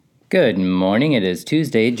Good morning. It is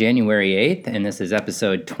Tuesday, January 8th, and this is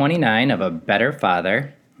episode 29 of A Better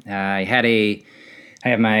Father. I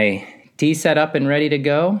have my tea set up and ready to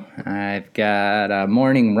go. I've got a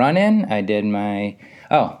morning run-in. So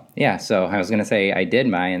I was going to say I did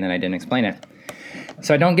and then I didn't explain it.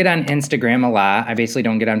 So I don't get on Instagram a lot. I basically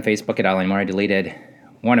don't get on Facebook at all anymore. I deleted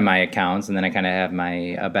one of my accounts, and then I kind of have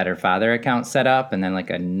my A Better Father account set up, and then like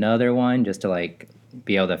another one just to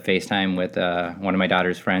be able to FaceTime with one of my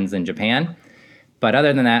daughter's friends in Japan. But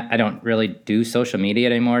other than that, I don't really do social media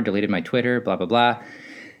anymore. Deleted my Twitter, blah, blah, blah.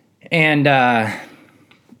 And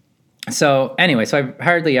so I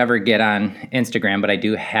hardly ever get on Instagram, but I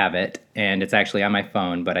do have it. And it's actually on my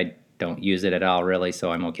phone, but I don't use it at all, really,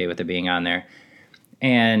 so I'm okay with it being on there.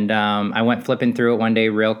 And I went flipping through it one day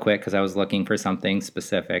real quick because I was looking for something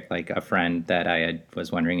specific, like a friend that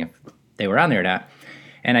was wondering if they were on there or not.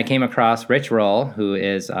 And I came across Rich Roll, who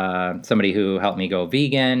is somebody who helped me go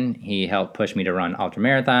vegan. He helped push me to run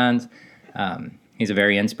ultramarathons. He's a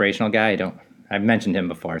very inspirational guy. I've mentioned him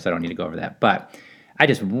before, so I don't need to go over that. But I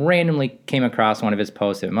just randomly came across one of his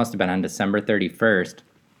posts. It must have been on December 31st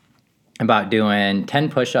about doing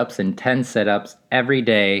 10 push-ups and 10 sit-ups every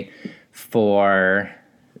day for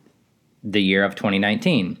the year of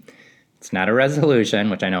 2019. It's not a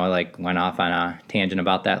resolution, which I know I went off on a tangent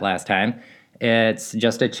about that last time. It's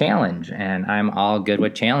just a challenge, and I'm all good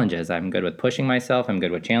with challenges. I'm good with pushing myself. I'm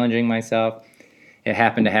good with challenging myself. It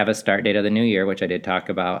happened to have a start date of the new year, which I did talk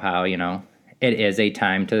about how, it is a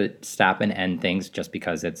time to stop and end things just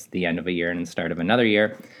because it's the end of a year and the start of another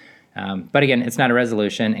year. But again, it's not a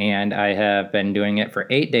resolution, and I have been doing it for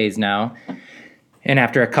 8 days now. And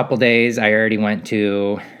after a couple days, I already went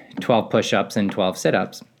to 12 push-ups and 12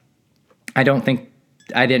 sit-ups. I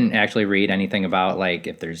didn't actually read anything about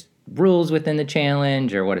if there's rules within the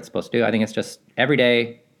challenge or what it's supposed to do. I think it's just every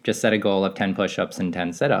day, just set a goal of 10 push-ups and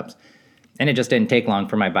 10 sit-ups. And it just didn't take long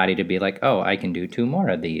for my body to be like, oh, I can do 2 more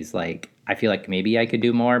of these. I feel like maybe I could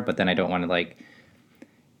do more, but then I don't want to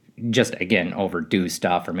just, again, overdo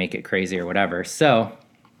stuff or make it crazy or whatever. So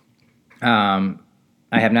I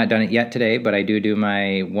have not done it yet today, but I do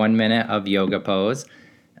my 1 minute of yoga pose,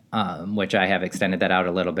 which I have extended that out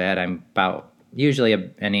a little bit. I'm about usually a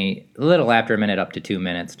little after a minute up to 2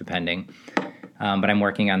 minutes, depending. But I'm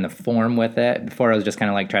working on the form with it. Before I was just kind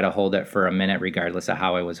of try to hold it for a minute regardless of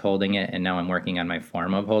how I was holding it. And now I'm working on my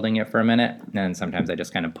form of holding it for a minute. And sometimes I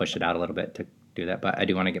just kind of push it out a little bit to do that. But I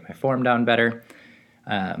do want to get my form down better.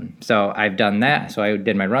 So I've done that. So I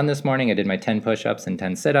did my run this morning. I did my 10 push-ups and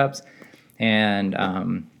 10 sit-ups. And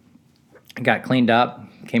got cleaned up,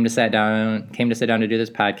 came to sit down to do this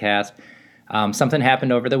podcast. Something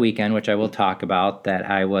happened over the weekend, which I will talk about, that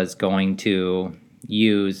I was going to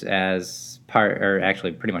use as part, or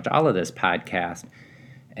actually pretty much all of this podcast.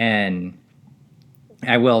 And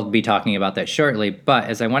I will be talking about that shortly. But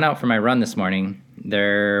as I went out for my run this morning,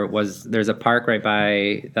 there's a park right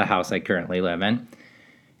by the house I currently live in.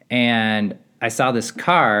 And I saw this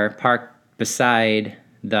car parked beside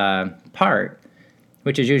the park,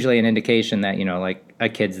 which is usually an indication that, a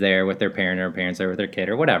kid's there with their parent or a parent's there with their kid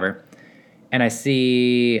or whatever. And I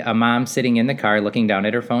see a mom sitting in the car looking down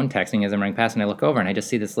at her phone, texting as I'm running past, and I look over and I just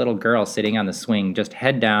see this little girl sitting on the swing, just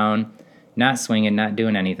head down, not swinging, not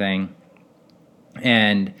doing anything.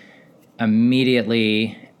 And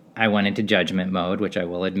immediately I went into judgment mode, which I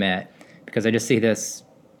will admit, because I just see this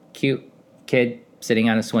cute kid sitting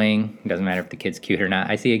on a swing. It doesn't matter if the kid's cute or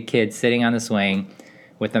not. I see a kid sitting on the swing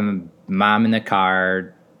with a mom in the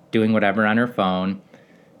car doing whatever on her phone.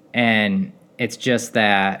 And it's just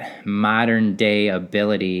that modern day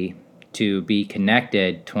ability to be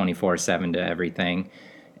connected 24/7 to everything.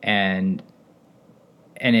 And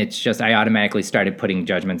it's just, I automatically started putting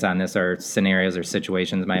judgments on this, or scenarios or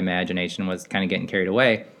situations. My imagination was kind of getting carried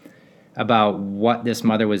away about what this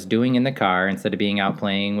mother was doing in the car instead of being out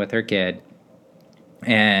playing with her kid.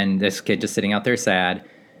 And this kid just sitting out there sad.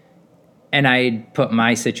 And I put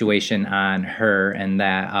my situation on her, and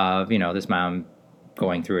that of, this mom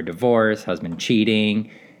going through a divorce, husband cheating,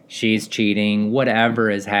 she's cheating, whatever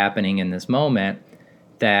is happening in this moment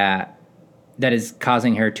that is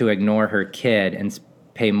causing her to ignore her kid and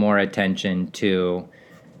pay more attention to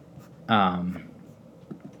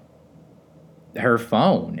her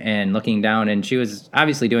phone and looking down. And she was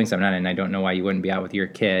obviously doing something on it, and I don't know why you wouldn't be out with your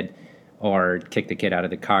kid or kick the kid out of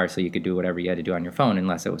the car so you could do whatever you had to do on your phone,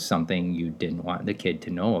 unless it was something you didn't want the kid to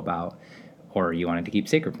know about, or you wanted to keep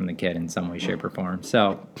secret from the kid in some way, shape, or form.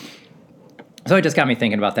 So it just got me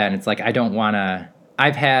thinking about that, and it's I don't want to...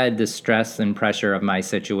 I've had the stress and pressure of my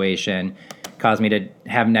situation cause me to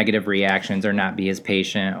have negative reactions or not be as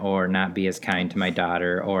patient or not be as kind to my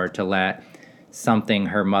daughter, or to let something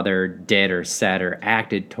her mother did or said or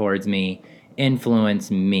acted towards me influence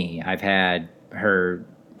me. I've had her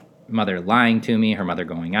mother lying to me, her mother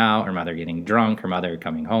going out, her mother getting drunk, her mother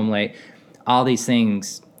coming home late. All these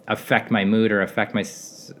things affect my mood or affect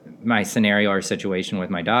my scenario or situation with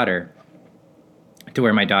my daughter, to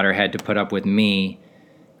where my daughter had to put up with me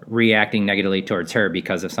reacting negatively towards her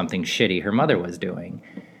because of something shitty her mother was doing.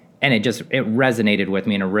 And it resonated with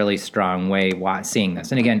me in a really strong way seeing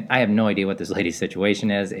this. And again, I have no idea what this lady's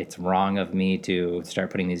situation is. It's wrong of me to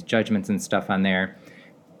start putting these judgments and stuff on there.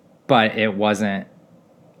 But it wasn't,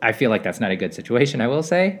 I feel like that's not a good situation, I will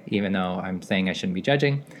say, even though I'm saying I shouldn't be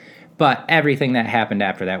judging. But everything that happened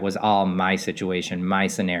after that was all my situation, my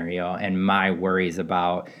scenario, and my worries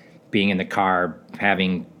about being in the car,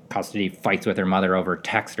 having custody fights with her mother over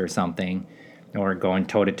text or something, or going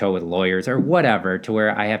toe-to-toe with lawyers or whatever, to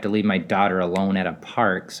where I have to leave my daughter alone at a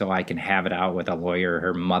park so I can have it out with a lawyer,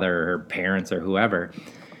 her mother, or her parents, or whoever.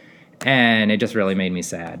 And it just really made me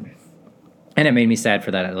sad. And it made me sad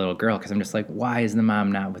for that little girl, because I'm just like, why is the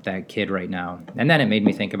mom not with that kid right now? And then it made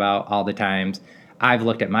me think about all the times I've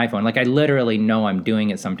looked at my phone. Like, I literally know I'm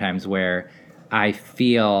doing it sometimes, where I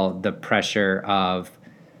feel the pressure of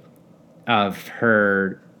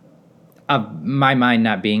my mind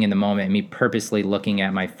not being in the moment, and me purposely looking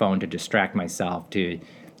at my phone to distract myself, to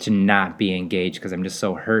not be engaged, because I'm just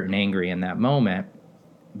so hurt and angry in that moment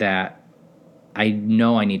that I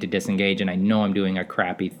know I need to disengage, and I know I'm doing a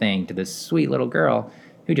crappy thing to this sweet little girl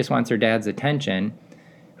who just wants her dad's attention,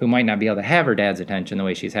 who might not be able to have her dad's attention the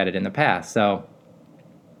way she's had it in the past. So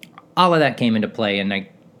all of that came into play, and I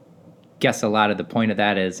guess a lot of the point of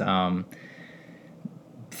that is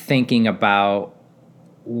thinking about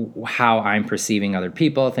how I'm perceiving other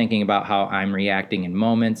people, thinking about how I'm reacting in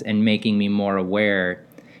moments, and making me more aware.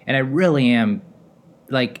 And I really am,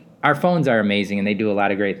 like, our phones are amazing, and they do a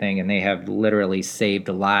lot of great things, and they have literally saved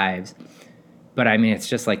lives. But I mean, it's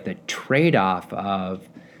just like the trade-off of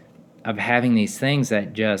having these things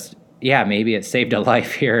that just, yeah, maybe it saved a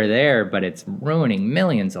life here or there, but it's ruining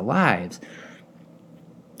millions of lives.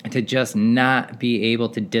 To just not be able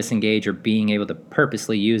to disengage, or being able to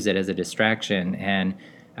purposely use it as a distraction. And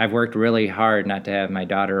I've worked really hard not to have my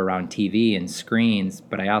daughter around TV and screens,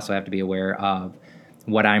 but I also have to be aware of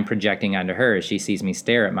what I'm projecting onto her as she sees me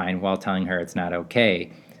stare at mine while telling her it's not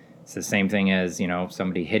okay. It's the same thing as,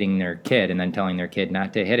 somebody hitting their kid and then telling their kid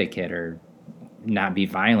not to hit a kid or not be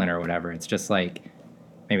violent or whatever. It's just like,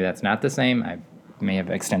 maybe that's not the same. I may have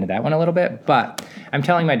extended that one a little bit, but I'm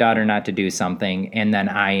telling my daughter not to do something, and then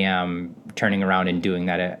I am turning around and doing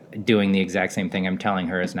the exact same thing I'm telling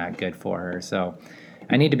her is not good for her. So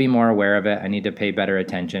I need to be more aware of it. I need to pay better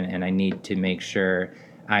attention, and I need to make sure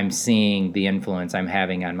I'm seeing the influence I'm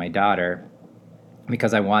having on my daughter,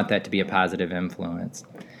 because I want that to be a positive influence.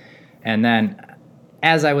 And then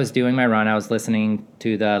as I was doing my run, I was listening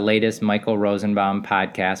to the latest Michael Rosenbaum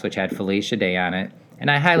podcast, which had Felicia Day on it. And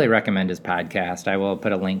I highly recommend his podcast. I will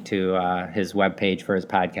put a link to his webpage for his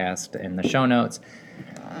podcast in the show notes.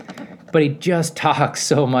 But he just talks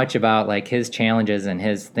so much about like his challenges and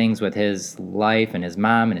his things with his life and his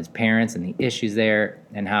mom and his parents and the issues there,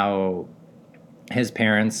 and how his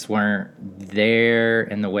parents weren't there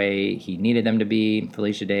in the way he needed them to be.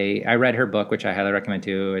 Felicia Day, I read her book, which I highly recommend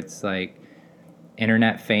too. It's like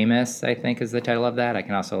Internet Famous, I think is the title of that. I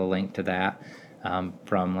can also link to that.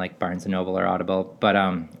 From like Barnes & Noble or Audible, but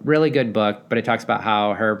really good book. But it talks about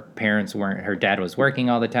how her dad was working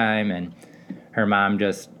all the time, and her mom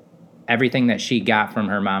just, everything that she got from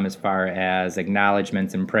her mom as far as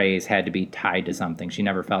acknowledgments and praise had to be tied to something. She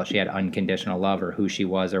never felt she had unconditional love, or who she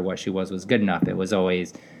was or what she was good enough. It was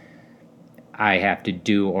always, I have to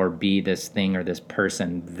do or be this thing or this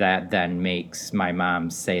person that then makes my mom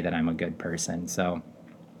say that I'm a good person. So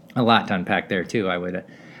a lot to unpack there too,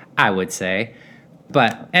 I would say.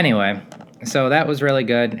 But anyway, so that was really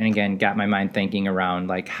good. And again, got my mind thinking around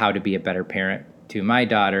like how to be a better parent to my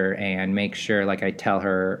daughter, and make sure, like I tell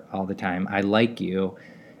her all the time, I like you.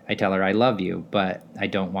 I tell her I love you, but I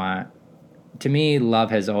don't want, to me,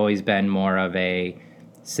 love has always been more of a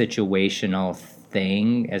situational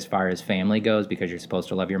thing as far as family goes, because you're supposed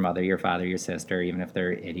to love your mother, your father, your sister, even if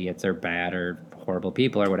they're idiots or bad or horrible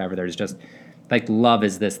people or whatever. There's just like, love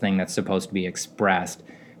is this thing that's supposed to be expressed.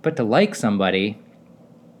 But to like somebody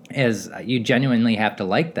is you genuinely have to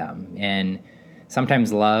like them. And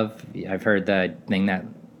sometimes love, I've heard the thing that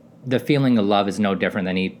the feeling of love is no different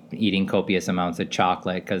than eating copious amounts of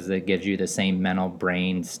chocolate, because it gives you the same mental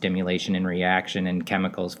brain stimulation and reaction and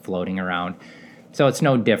chemicals floating around. So it's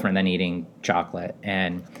no different than eating chocolate.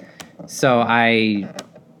 And so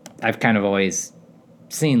I've kind of always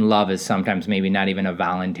seeing love is sometimes maybe not even a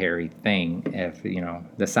voluntary thing if,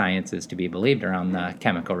 the science is to be believed around the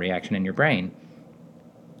chemical reaction in your brain.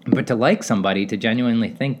 But to like somebody, to genuinely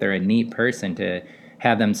think they're a neat person, to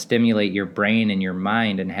have them stimulate your brain and your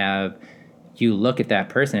mind and have you look at that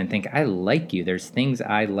person and think, I like you. There's things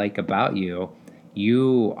I like about you.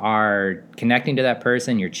 You are connecting to that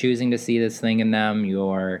person. You're choosing to see this thing in them.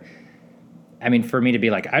 For me to be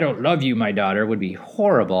like, I don't love you, my daughter, would be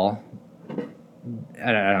horrible.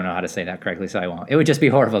 I don't know how to say that correctly, so I won't. It would just be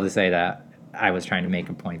horrible to say that. I was trying to make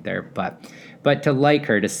a point there. But to like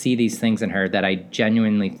her, to see these things in her that I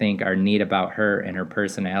genuinely think are neat about her and her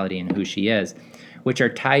personality and who she is, which are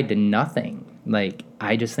tied to nothing. Like,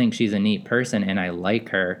 I just think she's a neat person and I like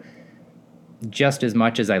her just as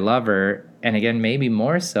much as I love her. And again, maybe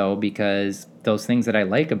more so because those things that I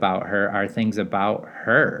like about her are things about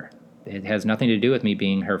her. It has nothing to do with me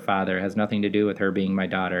being her father. It has nothing to do with her being my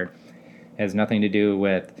daughter. It has nothing to do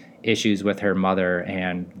with issues with her mother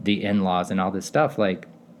and the in-laws and all this stuff. Like,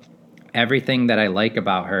 everything that I like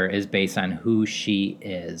about her is based on who she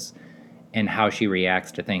is and how she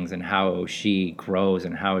reacts to things and how she grows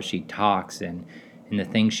and how she talks and the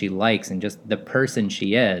things she likes and just the person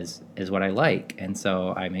she is what I like. And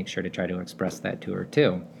so I make sure to try to express that to her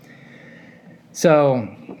too. So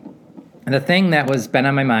the thing that was been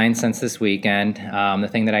on my mind since this weekend, the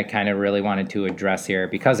thing that I kind of really wanted to address here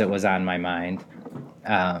because it was on my mind,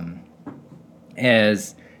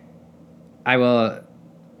 is I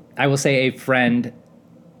will say a friend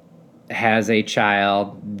has a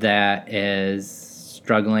child that is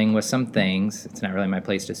struggling with some things. It's not really my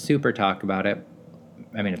place to super talk about it.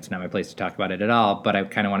 It's not my place to talk about it at all, but I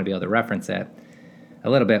kind of want to be able to reference it a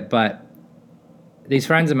little bit. But these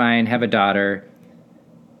friends of mine have a daughter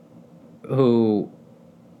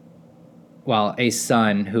a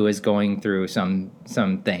son who is going through some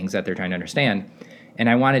things that they're trying to understand. And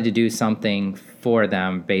I wanted to do something for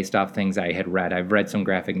them based off things I had read. I've read some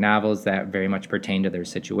graphic novels that very much pertain to their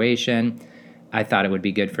situation. I thought it would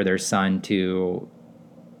be good for their son to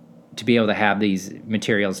be able to have these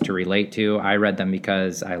materials to relate to. I read them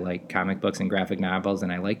because I like comic books and graphic novels,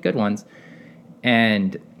 and I like good ones.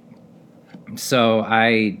 And so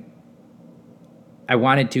I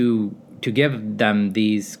wanted to give them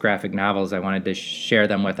these graphic novels. I wanted to share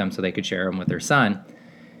them with them so they could share them with their son.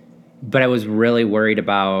 But I was really worried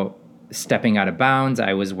about stepping out of bounds.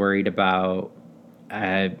 I was worried about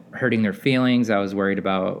hurting their feelings. I was worried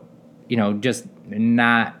about, just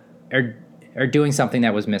not or doing something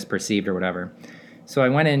that was misperceived or whatever. So I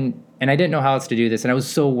went in and I didn't know how else to do this. And I was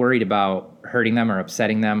so worried about hurting them or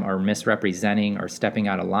upsetting them or misrepresenting or stepping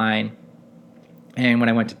out of line. And when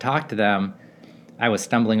I went to talk to them, I was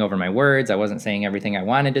stumbling over my words. I wasn't saying everything I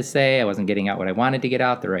wanted to say. I wasn't getting out what I wanted to get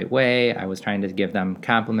out the right way. I was trying to give them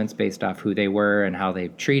compliments based off who they were and how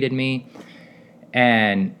they've treated me.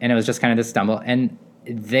 And it was just kind of this stumble. And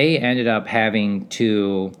they ended up having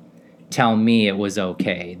to tell me it was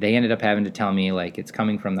okay. They ended up having to tell me, like, it's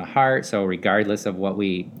coming from the heart. So regardless of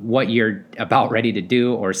what you're about ready to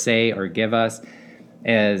do or say or give us,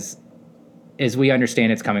 is we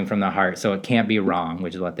understand it's coming from the heart. So it can't be wrong,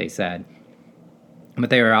 which is what they said. But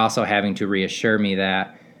they were also having to reassure me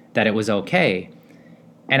that it was okay.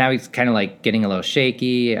 And I was kind of like getting a little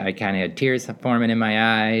shaky. I kind of had tears forming in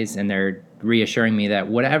my eyes, and they're reassuring me that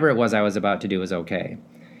whatever it was I was about to do was okay.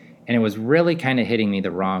 And it was really kind of hitting me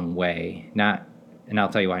the wrong way. And I'll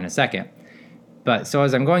tell you why in a second. But so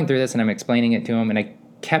as I'm going through this and I'm explaining it to them, and I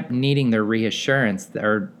kept needing their reassurance,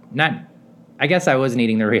 or not, I guess I was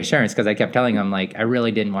needing their reassurance because I kept telling them, like, I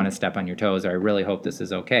really didn't want to step on your toes, or I really hope this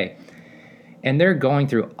is okay. And they're going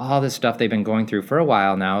through all this stuff they've been going through for a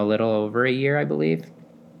while now, a little over a year, I believe.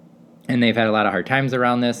 And they've had a lot of hard times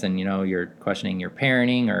around this, and, you're questioning your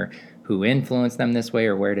parenting, or who influenced them this way,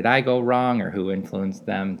 or where did I go wrong, or who influenced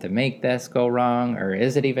them to make this go wrong, or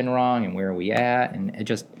is it even wrong, and where are we at? And it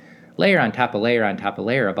just layer on top of layer on top of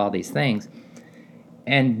layer of all these things.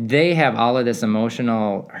 And they have all of this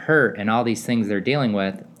emotional hurt and all these things they're dealing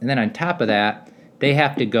with. And then on top of that, they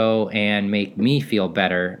have to go and make me feel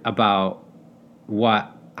better about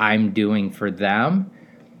what I'm doing for them.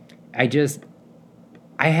 I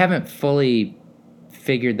haven't fully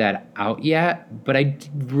figured that out yet, but I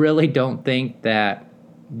really don't think that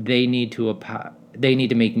they need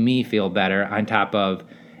to make me feel better on top of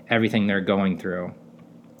everything they're going through.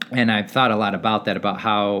 And I've thought a lot about that, about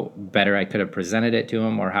how better I could have presented it to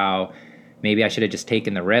them, or how maybe I should have just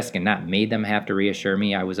taken the risk and not made them have to reassure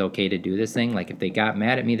me I was okay to do this thing. Like, if they got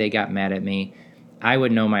mad at me, they got mad at me. I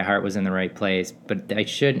would know my heart was in the right place, but I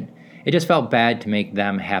shouldn't. It just felt bad to make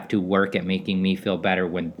them have to work at making me feel better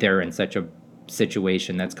when they're in such a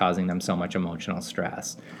situation that's causing them so much emotional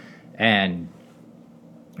stress. And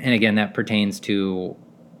again, that pertains to,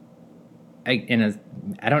 I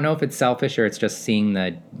don't know if it's selfish or it's just seeing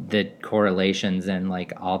the correlations and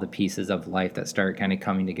like all the pieces of life that start kind of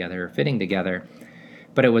coming together or fitting together.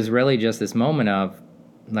 But it was really just this moment of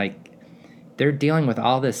like, they're dealing with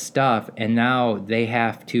all this stuff and now they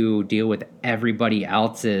have to deal with everybody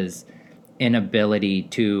else's inability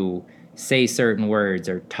to say certain words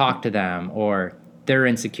or talk to them or their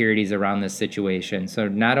insecurities around this situation. So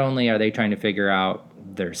not only are they trying to figure out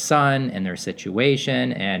their son and their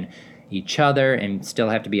situation and each other and still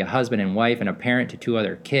have to be a husband and wife and a parent to 2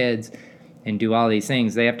 other kids and do all these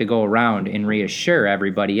things, they have to go around and reassure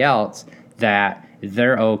everybody else that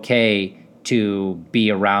they're okay to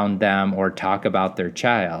be around them or talk about their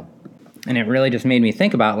child. And it really just made me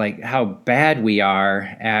think about like how bad we are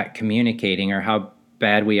at communicating or how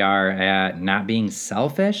bad we are at not being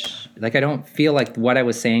selfish. Like I don't feel like what I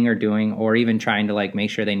was saying or doing or even trying to like make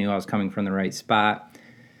sure they knew I was coming from the right spot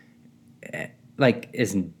like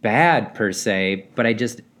isn't bad per se, but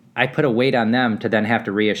I put a weight on them to then have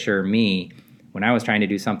to reassure me when I was trying to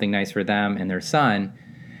do something nice for them and their son.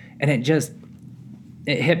 And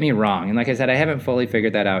it hit me wrong. And like I said, I haven't fully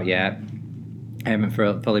figured that out yet. I haven't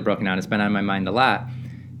fully broken down. It's been on my mind a lot.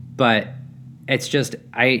 But it's just,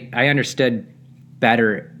 I understood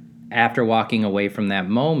better after walking away from that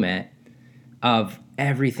moment of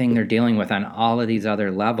everything they're dealing with on all of these other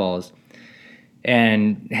levels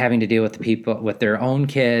and having to deal with the people, with their own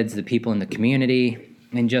kids, the people in the community,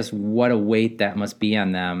 and just what a weight that must be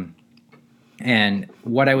on them. And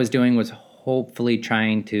what I was doing was hopefully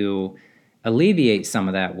trying to alleviate some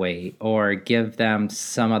of that weight or give them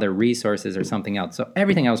some other resources or something else. So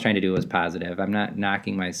everything I was trying to do was positive. I'm not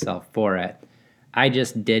knocking myself for it. I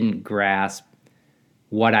just didn't grasp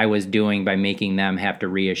what I was doing by making them have to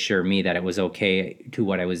reassure me that it was okay to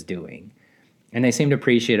what I was doing. And they seemed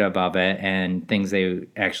appreciative of it and things they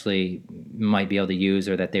actually might be able to use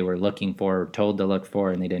or that they were looking for or told to look for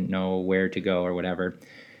and they didn't know where to go or whatever.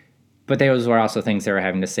 But those were also things they were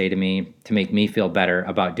having to say to me to make me feel better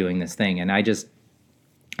about doing this thing. And I just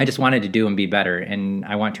wanted to do and be better. And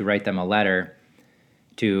I want to write them a letter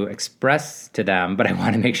to express to them, but I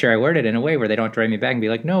want to make sure I word it in a way where they don't drive me back and be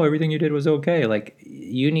like, no, everything you did was okay. Like,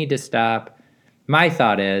 you need to stop. My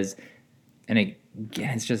thought is, and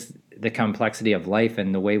again, it's just the complexity of life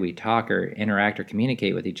and the way we talk or interact or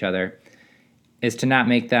communicate with each other, is to not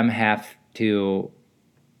make them have to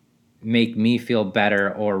make me feel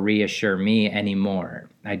better or reassure me anymore.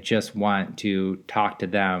 I just want to talk to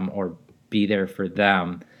them or be there for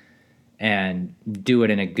them and do it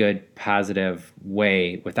in a good, positive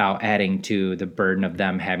way without adding to the burden of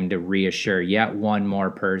them having to reassure yet one more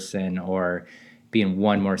person or be in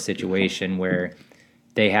one more situation where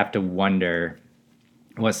they have to wonder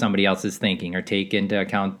what somebody else is thinking or take into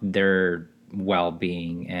account their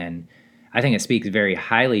well-being. And I think it speaks very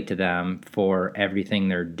highly to them for everything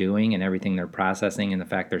they're doing and everything they're processing and the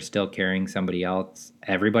fact they're still carrying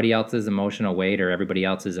everybody else's emotional weight or everybody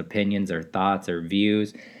else's opinions or thoughts or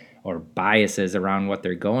views or biases around what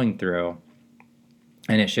they're going through.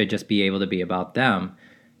 And it should just be able to be about them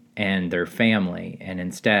and their family. And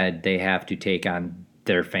instead, they have to take on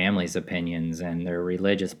their family's opinions and their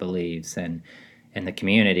religious beliefs and the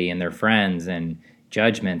community and their friends and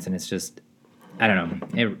judgments. And it's just, I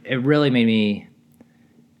don't know. It really made me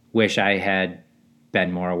wish I had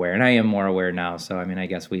been more aware. And I am more aware now. So, I mean, I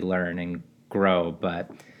guess we learn and grow.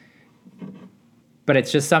 But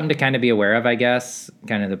it's just something to kind of be aware of, I guess.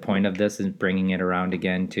 Kind of the point of this is bringing it around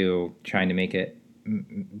again to trying to make it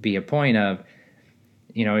be a point of,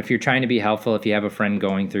 you know, if you're trying to be helpful, if you have a friend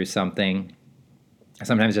going through something,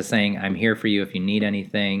 sometimes just saying, I'm here for you if you need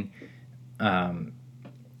anything.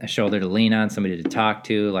 A shoulder to lean on, somebody to talk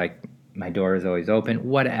to, like my door is always open,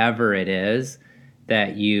 whatever it is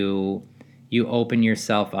that you open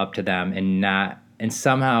yourself up to them and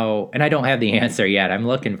somehow, and I don't have the answer yet, I'm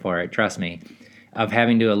looking for it, trust me, of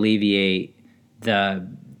having to alleviate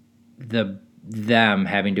them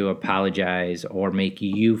having to apologize or make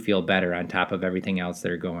you feel better on top of everything else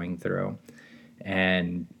they're going through.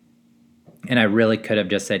 And I really could have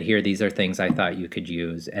just said, here, these are things I thought you could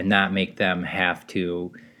use, and not make them have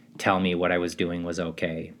to tell me what I was doing was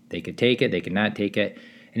okay. They could take it, they could not take it.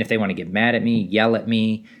 And if they want to get mad at me, yell at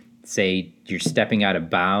me, say you're stepping out of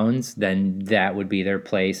bounds, then that would be their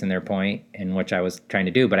place and their point in which I was trying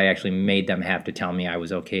to do. But I actually made them have to tell me I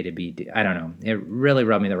was okay to be, I don't know. It really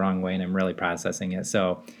rubbed me the wrong way, and I'm really processing it.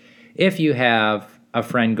 So if you have a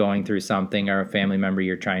friend going through something or a family member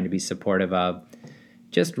you're trying to be supportive of,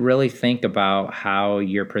 just really think about how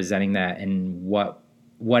you're presenting that and what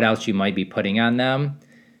what else you might be putting on them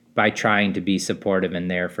by trying to be supportive and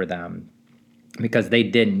there for them, because they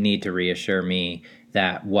didn't need to reassure me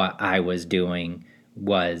that what I was doing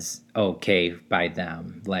was okay by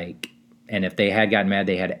them. Like, and if they had gotten mad,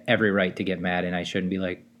 they had every right to get mad, and I shouldn't be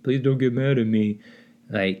like, please don't get mad at me.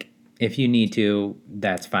 Like, if you need to,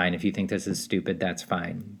 that's fine. If you think this is stupid, that's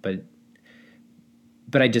fine. But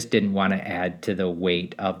I just didn't want to add to the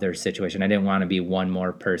weight of their situation. I didn't want to be one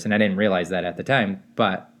more person. I didn't realize that at the time,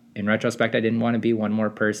 but in retrospect, I didn't want to be one more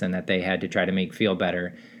person that they had to try to make feel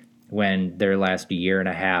better when their last year and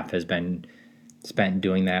a half has been spent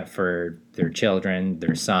doing that for their children,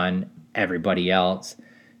 their son, everybody else.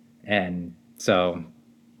 And so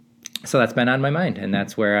that's been on my mind, and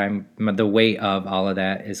that's where the weight of all of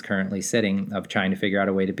that is currently sitting, of trying to figure out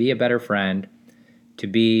a way to be a better friend, to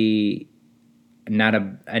be not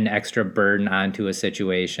an extra burden onto a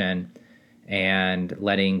situation, and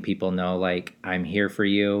letting people know, like, I'm here for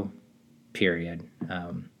you, period.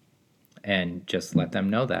 And just let them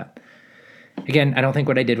know that. Again, I don't think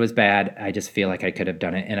what I did was bad. I just feel like I could have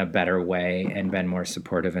done it in a better way and been more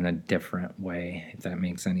supportive in a different way, if that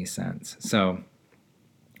makes any sense. So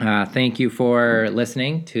thank you for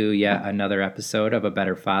listening to yet another episode of A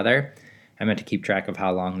Better Father. I meant to keep track of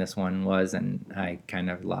how long this one was, and I kind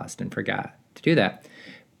of lost and forgot to do that.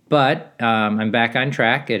 But I'm back on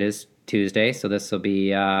track. It is Tuesday, so this will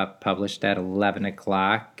be published at 11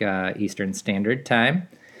 o'clock Eastern Standard Time.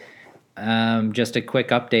 Just a quick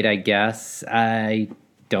update, I guess. I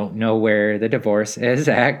don't know where the divorce is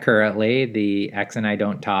at currently. The ex and I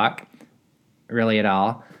don't talk really at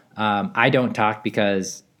all. I don't talk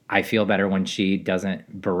because I feel better when she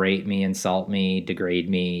doesn't berate me, insult me, degrade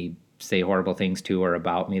me, say horrible things to or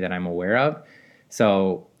about me that I'm aware of.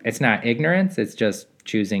 So it's not ignorance. It's just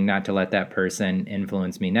choosing not to let that person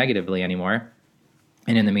influence me negatively anymore.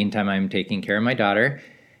 And in the meantime, I'm taking care of my daughter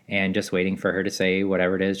and just waiting for her to say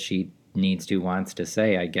whatever it is she wants to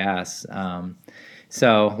say, I guess.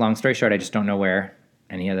 So long story short, I just don't know where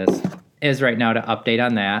any of this is right now to update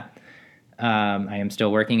on that. I am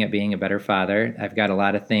still working at being a better father. I've got a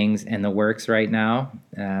lot of things in the works right now.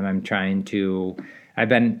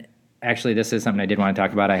 Actually, this is something I did want to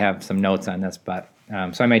talk about. I have some notes on this, but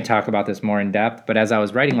so I may talk about this more in depth. But as I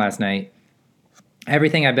was writing last night,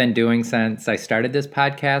 everything I've been doing since I started this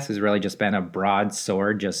podcast has really just been a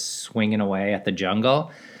broadsword, just swinging away at the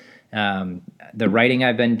jungle. The writing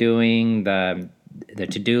I've been doing, the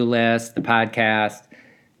to-do list, the podcast,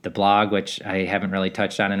 the blog, which I haven't really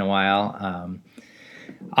touched on in a while.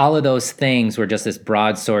 All of those things were just this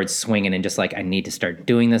broadsword swinging, and just like, I need to start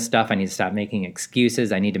doing this stuff. I need to stop making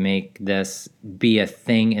excuses. I need to make this be a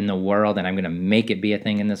thing in the world, and I'm going to make it be a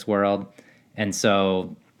thing in this world. And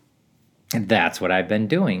so that's what I've been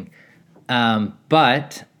doing.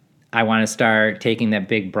 But I want to start taking that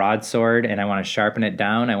big broadsword and I want to sharpen it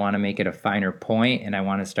down. I want to make it a finer point, and I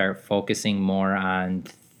want to start focusing more on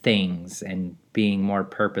things and being more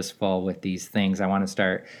purposeful with these things. I want to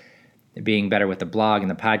start being better with the blog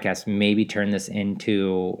and the podcast, maybe turn this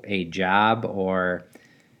into a job or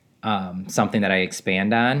something that I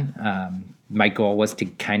expand on. My goal was to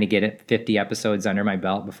kind of get it 50 episodes under my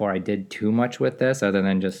belt before I did too much with this, other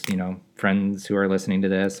than just, friends who are listening to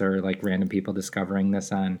this or like random people discovering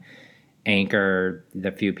this on Anchor,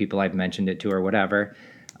 the few people I've mentioned it to or whatever.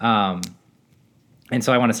 And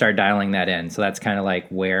so I want to start dialing that in. So that's kind of like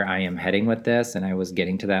where I am heading with this. And I was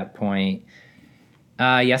getting to that point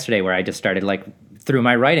yesterday where I just started, like, through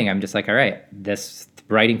my writing, I'm just like, all right, this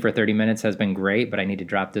writing for 30 minutes has been great, but I need to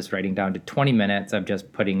drop this writing down to 20 minutes of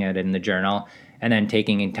just putting it in the journal and then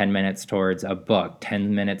taking in 10 minutes towards a book,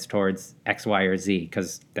 10 minutes towards X, Y, or Z,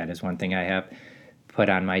 because that is one thing I have put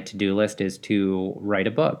on my to-do list, is to write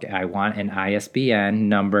a book. I want an ISBN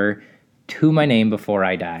number to my name before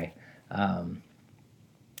I die.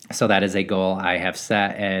 So that is a goal I have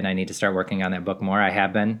set, and I need to start working on that book more. I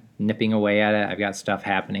have been nipping away at it. I've got stuff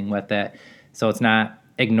happening with it. So it's not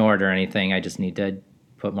ignored or anything. I just need to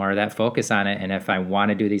put more of that focus on it. And if I want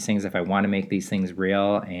to do these things, if I want to make these things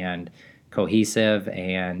real and cohesive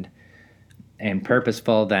and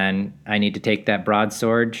purposeful, then I need to take that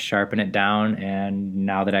broadsword, sharpen it down, and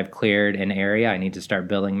now that I've cleared an area, I need to start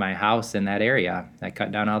building my house in that area. I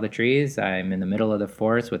cut down all the trees. I'm in the middle of the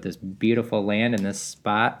forest with this beautiful land and this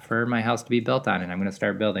spot for my house to be built on, and I'm going to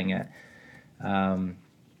start building it.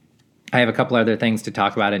 I have a couple other things to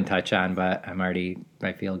talk about and touch on, but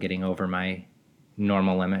I feel getting over my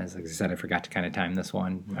normal limit. As I said, I forgot to kind of time this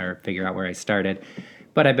one or figure out where I started,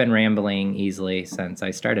 but I've been rambling easily since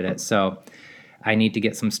I started it. So I need to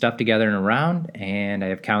get some stuff together and around, and I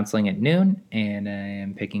have counseling at noon, and I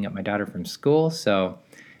am picking up my daughter from school. So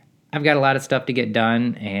I've got a lot of stuff to get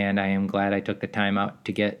done, and I am glad I took the time out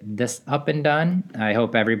to get this up and done. I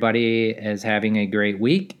hope everybody is having a great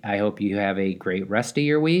week. I hope you have a great rest of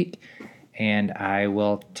your week, and I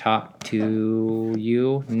will talk to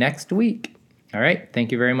you next week. All right.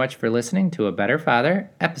 Thank you very much for listening to A Better Father,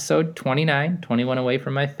 episode 29, 21 away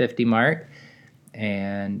from my 50 mark,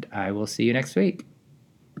 and I will see you next week.